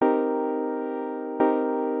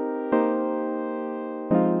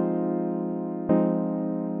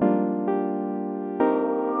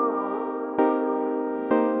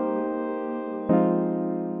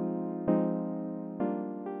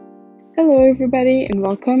everybody, and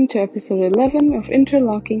welcome to episode 11 of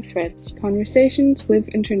Interlocking Threads, Conversations with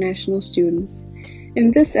International Students.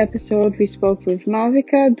 In this episode, we spoke with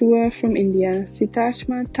Malvika Dua from India,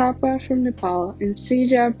 Sitashma Thapa from Nepal, and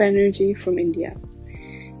Srija Banerjee from India.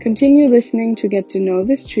 Continue listening to get to know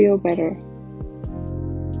this trio better.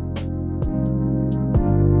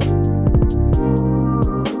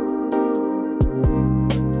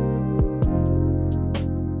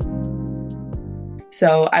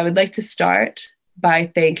 So I would like to start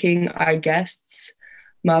by thanking our guests,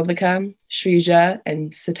 Malvika, Srija,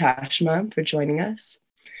 and Sitashma for joining us.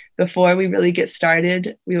 Before we really get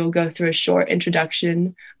started, we will go through a short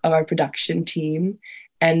introduction of our production team,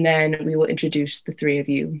 and then we will introduce the three of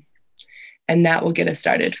you. And that will get us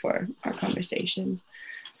started for our conversation.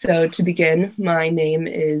 So to begin, my name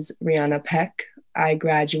is Rihanna Peck. I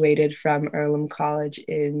graduated from Earlham College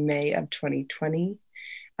in May of 2020.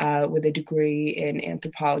 With a degree in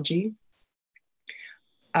anthropology.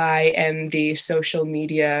 I am the social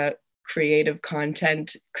media creative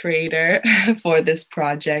content creator for this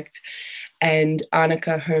project, and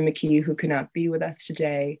Annika Hermicke, who cannot be with us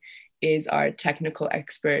today, is our technical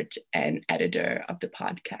expert and editor of the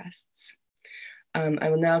podcasts. I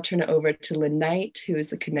will now turn it over to Lynn Knight, who is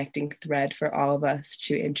the connecting thread for all of us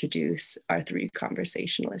to introduce our three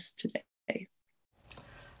conversationalists today.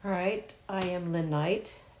 All right, I am Lynn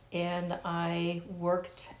Knight, and I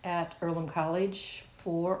worked at Earlham College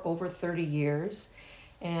for over 30 years,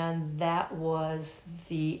 and that was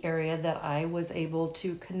the area that I was able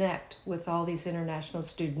to connect with all these international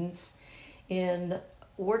students. In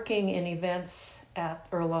working in events at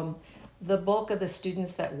Earlham, the bulk of the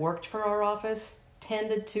students that worked for our office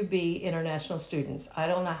tended to be international students. I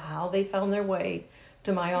don't know how they found their way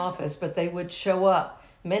to my office, but they would show up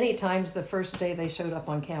many times the first day they showed up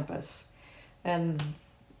on campus. And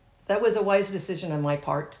that was a wise decision on my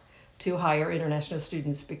part to hire international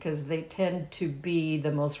students because they tend to be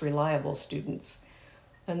the most reliable students.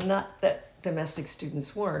 And not that domestic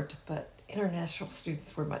students weren't, but international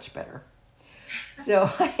students were much better. So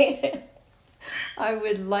I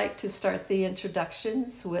would like to start the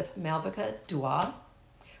introductions with Malvika Dua.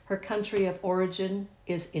 Her country of origin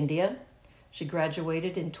is India. She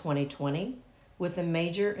graduated in 2020 with a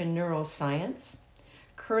major in neuroscience.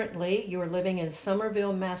 Currently, you're living in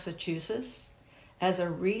Somerville, Massachusetts as a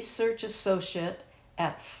research associate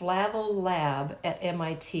at Flavel Lab at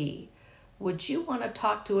MIT. Would you want to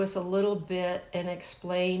talk to us a little bit and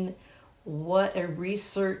explain what a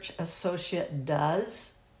research associate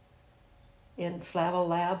does in Flavel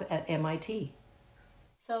Lab at MIT?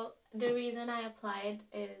 So the reason I applied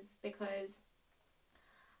is because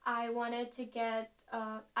I wanted to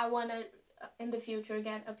in the future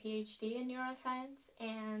get a PhD in neuroscience,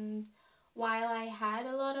 and while I had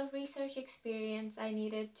a lot of research experience, I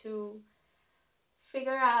needed to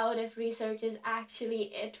figure out if research is actually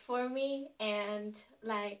it for me, and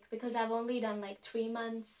because I've only done 3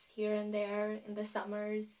 months here and there in the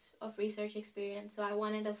summers of research experience, so I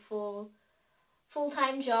wanted a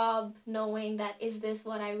full-time job, knowing that is this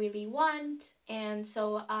what I really want. And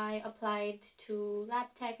so I applied to lab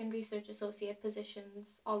tech and research associate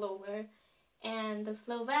positions all over. And the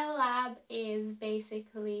Flavel Lab is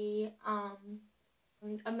basically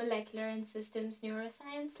a molecular and systems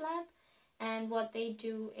neuroscience lab. And what they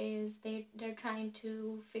do is they're trying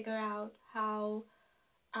to figure out how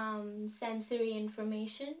sensory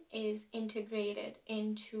information is integrated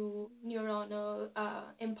into neuronal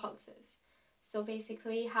impulses. So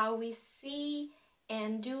basically how we see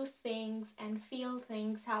and do things and feel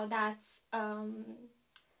things, how that's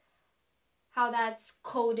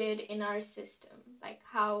coded in our system, like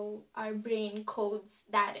how our brain codes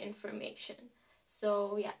that information.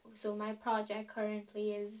 So my project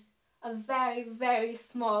currently is a very, very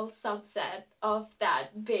small subset of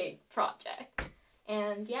that big project.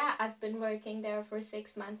 And I've been working there for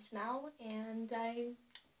 6 months now, and I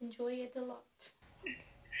enjoy it a lot.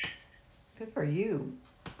 Good for you.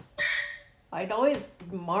 I'd always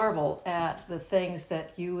marvel at the things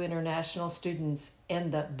that you international students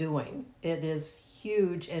end up doing. It is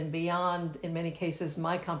huge and beyond, in many cases,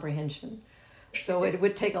 my comprehension. So it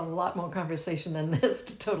would take a lot more conversation than this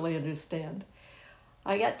to totally understand.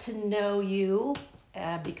 I got to know you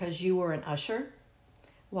because you were an usher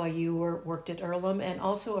while you worked at Earlham, and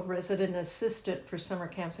also a resident assistant for summer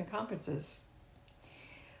camps and conferences.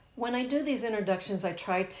 When I do these introductions, I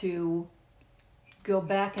try to go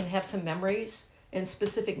back and have some memories and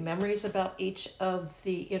specific memories about each of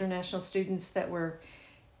the international students that we're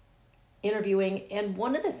interviewing. And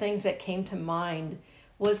one of the things that came to mind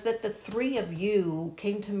was that the three of you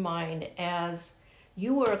came to mind as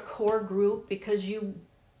you were a core group because you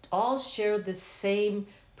all share the same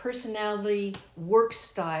personality, work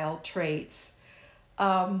style traits.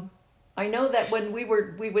 I know that when we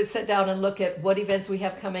would sit down and look at what events we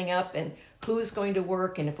have coming up and who's going to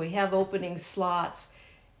work and if we have opening slots,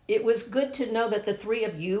 it was good to know that the three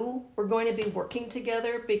of you were going to be working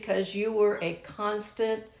together because you were a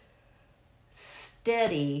constant,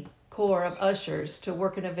 steady core of ushers to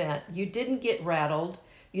work an event. You didn't get rattled.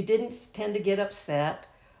 You didn't tend to get upset.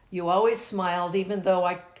 You always smiled, even though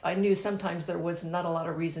I knew sometimes there was not a lot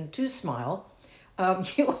of reason to smile.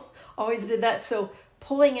 You always did that. So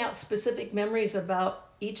pulling out specific memories about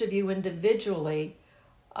each of you individually,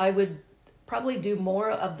 I would probably do more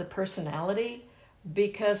of the personality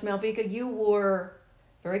because Malvika, you were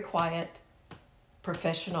very quiet,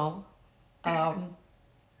 professional,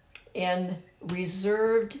 and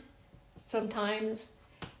reserved sometimes.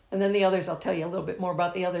 And then the others, I'll tell you a little bit more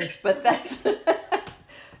about the others, but that's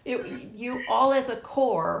you all as a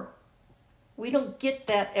core. We don't get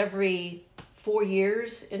that every 4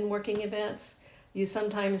 years in working events. You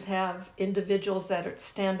sometimes have individuals that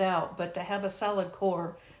stand out, but to have a solid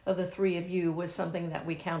core of the three of you was something that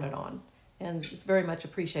we counted on, and it's very much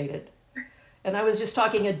appreciated. And I was just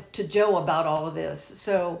talking to Joe about all of this.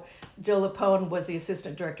 So Joe Lapone was the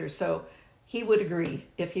assistant director, so he would agree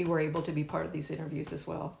if he were able to be part of these interviews as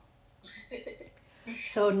well.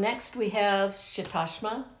 So next we have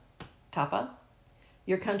Shitashma Thapa.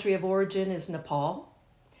 Your country of origin is Nepal.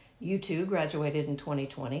 You too graduated in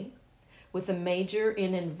 2020 with a major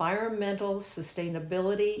in environmental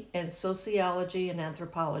sustainability and sociology and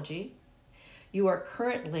anthropology. You are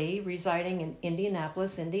currently residing in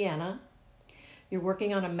Indianapolis, Indiana. You're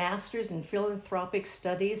working on a master's in philanthropic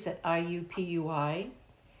studies at IUPUI.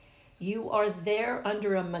 You are there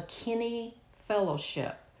under a McKinney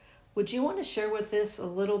Fellowship. Would you want to share with us a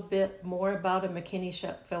little bit more about a McKinney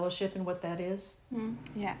Fellowship and what that is?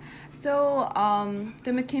 Yeah. So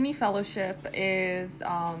the McKinney Fellowship is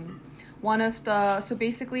so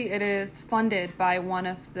basically it is funded by one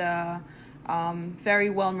of the very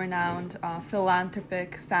well-renowned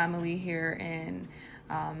philanthropic family here in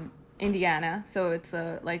Indiana. So it's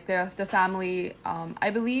the family, I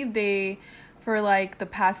believe for the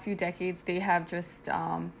past few decades, they have just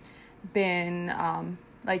been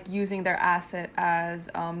using their asset as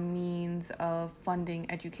a means of funding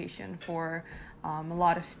education for a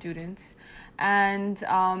lot of students. And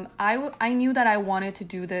I knew that I wanted to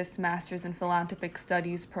do this Master's in Philanthropic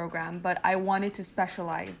Studies program, but I wanted to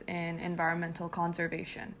specialize in environmental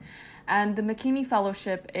conservation. And the McKinney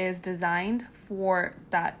Fellowship is designed for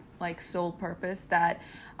that sole purpose that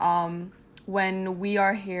when we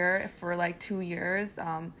are here for 2 years,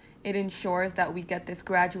 it ensures that we get this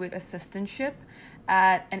graduate assistantship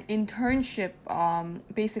at an internship,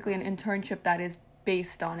 basically an internship that is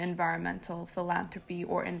based on environmental philanthropy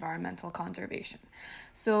or environmental conservation.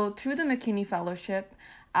 So through the McKinney Fellowship,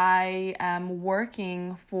 I am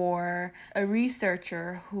working for a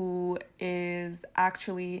researcher who is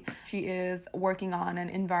she is working on an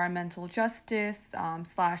environmental justice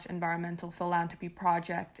 / environmental philanthropy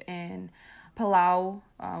project in Palau,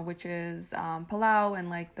 which is Palau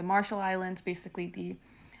and the Marshall Islands, basically the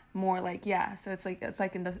more so it's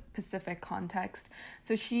in the Pacific context.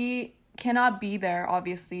 So she cannot be there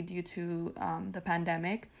obviously due to the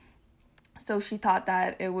pandemic. So she thought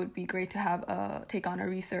that it would be great to take on a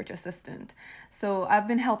research assistant. So I've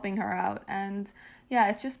been helping her out, and yeah,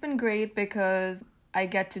 it's just been great because I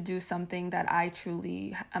get to do something that I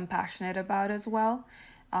truly am passionate about as well.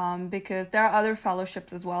 Because there are other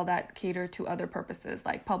fellowships as well that cater to other purposes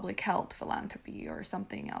like public health philanthropy or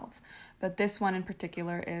something else. But this one in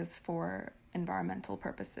particular is for environmental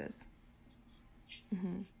purposes.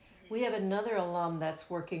 Mm-hmm. We have another alum that's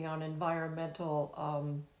working on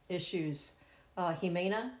environmental issues,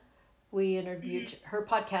 Jimena. We interviewed, her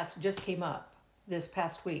podcast just came up this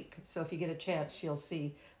past week. So if you get a chance, you'll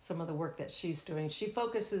see some of the work that she's doing. She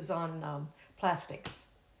focuses on plastics,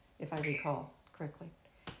 if I recall correctly.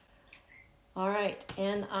 All right,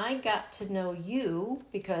 and I got to know you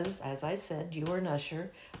because, as I said, you were an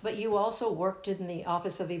usher, but you also worked in the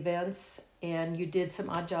Office of Events, and you did some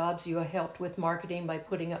odd jobs. You helped with marketing by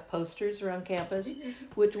putting up posters around campus,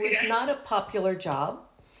 which was not a popular job.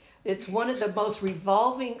 It's one of the most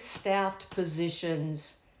revolving staffed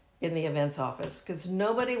positions in the events office because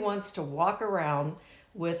nobody wants to walk around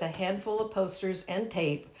with a handful of posters and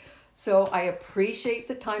tape. So I appreciate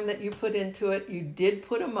the time that you put into it. You did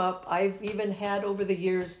put them up. I've even had over the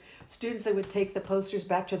years students that would take the posters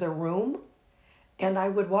back to their room, and I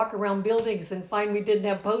would walk around buildings and find we didn't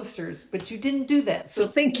have posters, but you didn't do that. So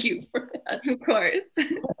thank you for that, of course.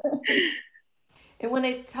 And when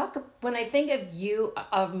I think of you,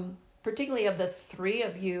 particularly of the three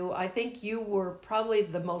of you, I think you were probably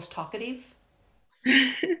the most talkative.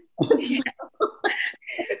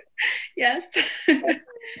 Yes.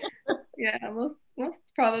 Yeah, most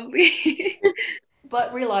probably.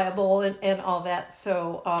 But reliable and all that.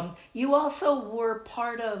 So you also were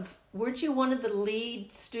weren't you one of the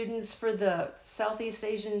lead students for the Southeast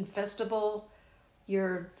Asian Festival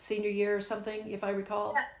your senior year or something, if I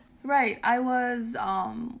recall? Right. I was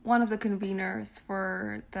one of the conveners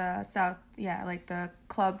for the South, like the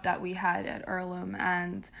club that we had at Earlham.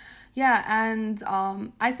 And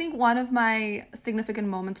I think one of my significant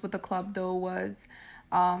moments with the club, though, was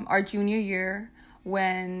our junior year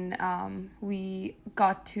when we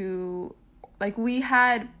got to, like, we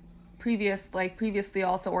had previously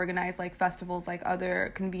also organized like festivals, like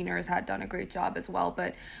other conveners had done a great job as well,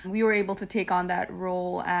 but we were able to take on that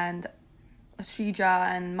role, and Shrija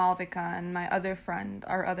and Malvika and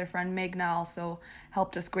our other friend Meghna also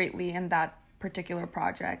helped us greatly in that particular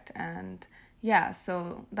project. And yeah,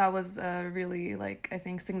 so that was a really, like, I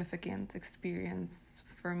think significant experience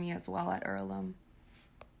for me as well at Earlham.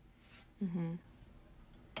 Mm-hmm.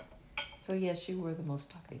 So yes, you were the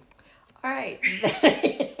most talkative. All right.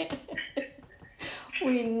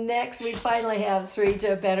 we finally have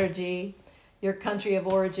Srija Banerjee. Your country of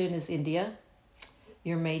origin is India.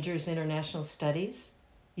 Your major is international studies.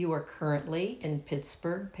 You are currently in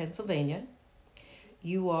Pittsburgh, Pennsylvania.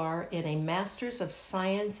 You are in a Master's of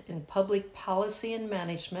Science in Public Policy and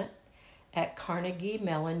Management at Carnegie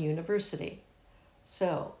Mellon University.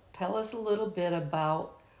 So tell us a little bit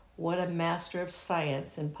about what a Master of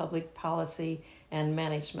Science in Public Policy and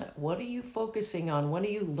Management. What are you focusing on? What are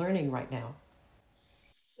you learning right now?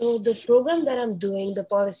 So the program that I'm doing, the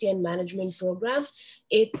policy and management program,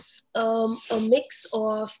 it's a mix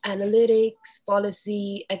of analytics,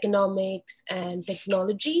 policy, economics, and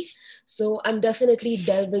technology. So I'm definitely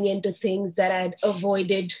delving into things that I'd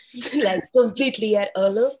avoided like completely at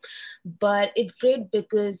Earlham. But it's great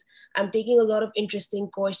because I'm taking a lot of interesting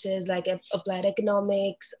courses like applied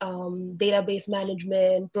economics, database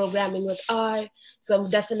management, programming with R. So I'm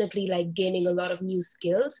definitely like gaining a lot of new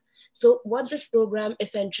skills. So what this program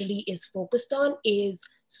essentially is focused on is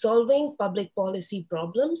solving public policy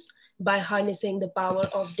problems by harnessing the power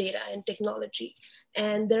of data and technology.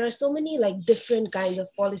 And there are so many like different kinds of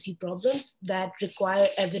policy problems that require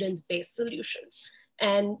evidence-based solutions.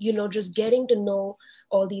 And just getting to know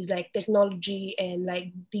all these like technology and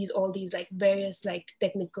like all these like various like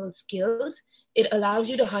technical skills, it allows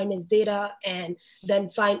you to harness data and then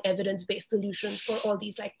find evidence-based solutions for all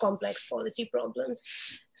these like complex policy problems.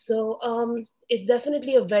 So it's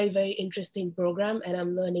definitely a very, very interesting program, and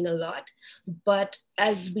I'm learning a lot. But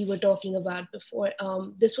as we were talking about before,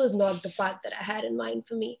 this was not the path that I had in mind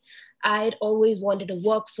for me. I'd always wanted to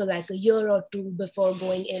work for like a year or two before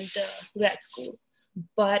going into grad school.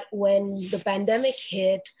 But when the pandemic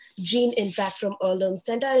hit, Jean, in fact, from Earlham,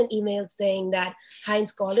 sent out an email saying that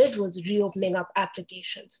Heinz College was reopening up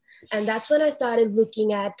applications. And that's when I started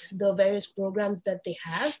looking at the various programs that they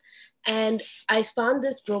have. And I found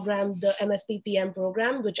this program, the MSPPM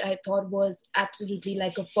program, which I thought was absolutely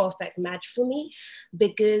like a perfect match for me,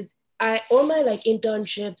 because all my like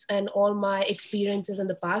internships and all my experiences in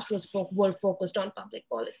the past were focused on public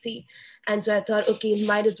policy. And so I thought, okay,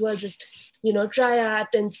 might as well just, try out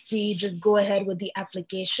and see, just go ahead with the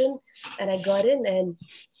application. And I got in, and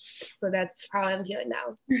so that's how I'm here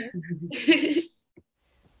now.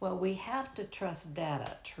 Well, we have to trust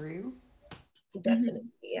data, true? Definitely,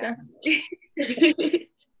 yeah. Definitely.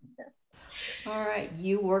 All right,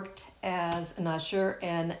 you worked as an usher,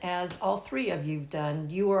 and as all three of you've done,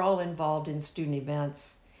 you were all involved in student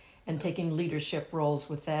events and taking leadership roles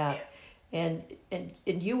with that. And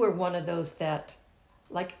you were one of those that,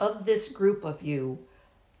 like, of this group of you,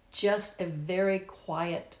 just a very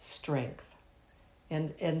quiet strength.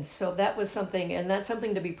 And so that was something, and that's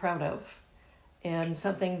something to be proud of, and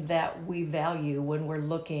something that we value when we're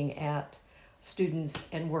looking at students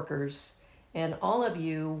and workers. And all of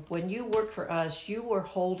you, when you worked for us, you were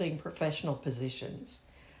holding professional positions.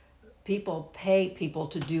 People pay people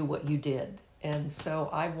to do what you did. And so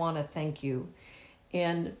I want to thank you.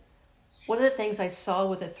 And one of the things I saw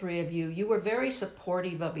with the three of you, you were very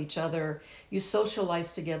supportive of each other. You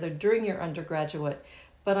socialized together during your undergraduate.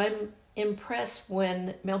 But I'm impressed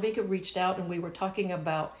when Malvika reached out and we were talking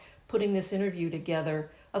about putting this interview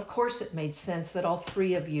together. Of course, it made sense that all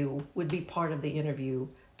three of you would be part of the interview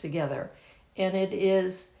together. And it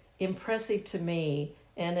is impressive to me,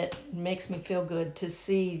 and it makes me feel good to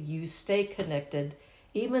see you stay connected,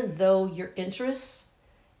 even though your interests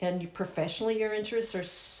and professionally your interests are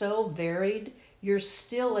so varied. you're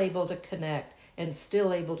still able to connect and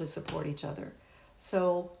still able to support each other.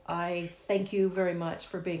 So I thank you very much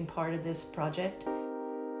for being part of this project.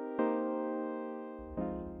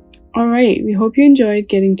 All right, we hope you enjoyed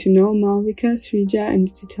getting to know Malvika, Srija, and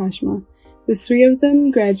Sitashma. The three of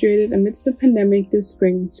them graduated amidst the pandemic this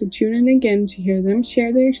spring, so tune in again to hear them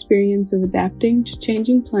share their experience of adapting to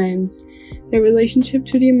changing plans, their relationship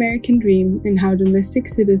to the American dream, and how domestic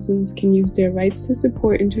citizens can use their rights to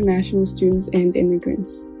support international students and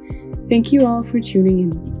immigrants. Thank you all for tuning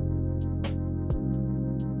in.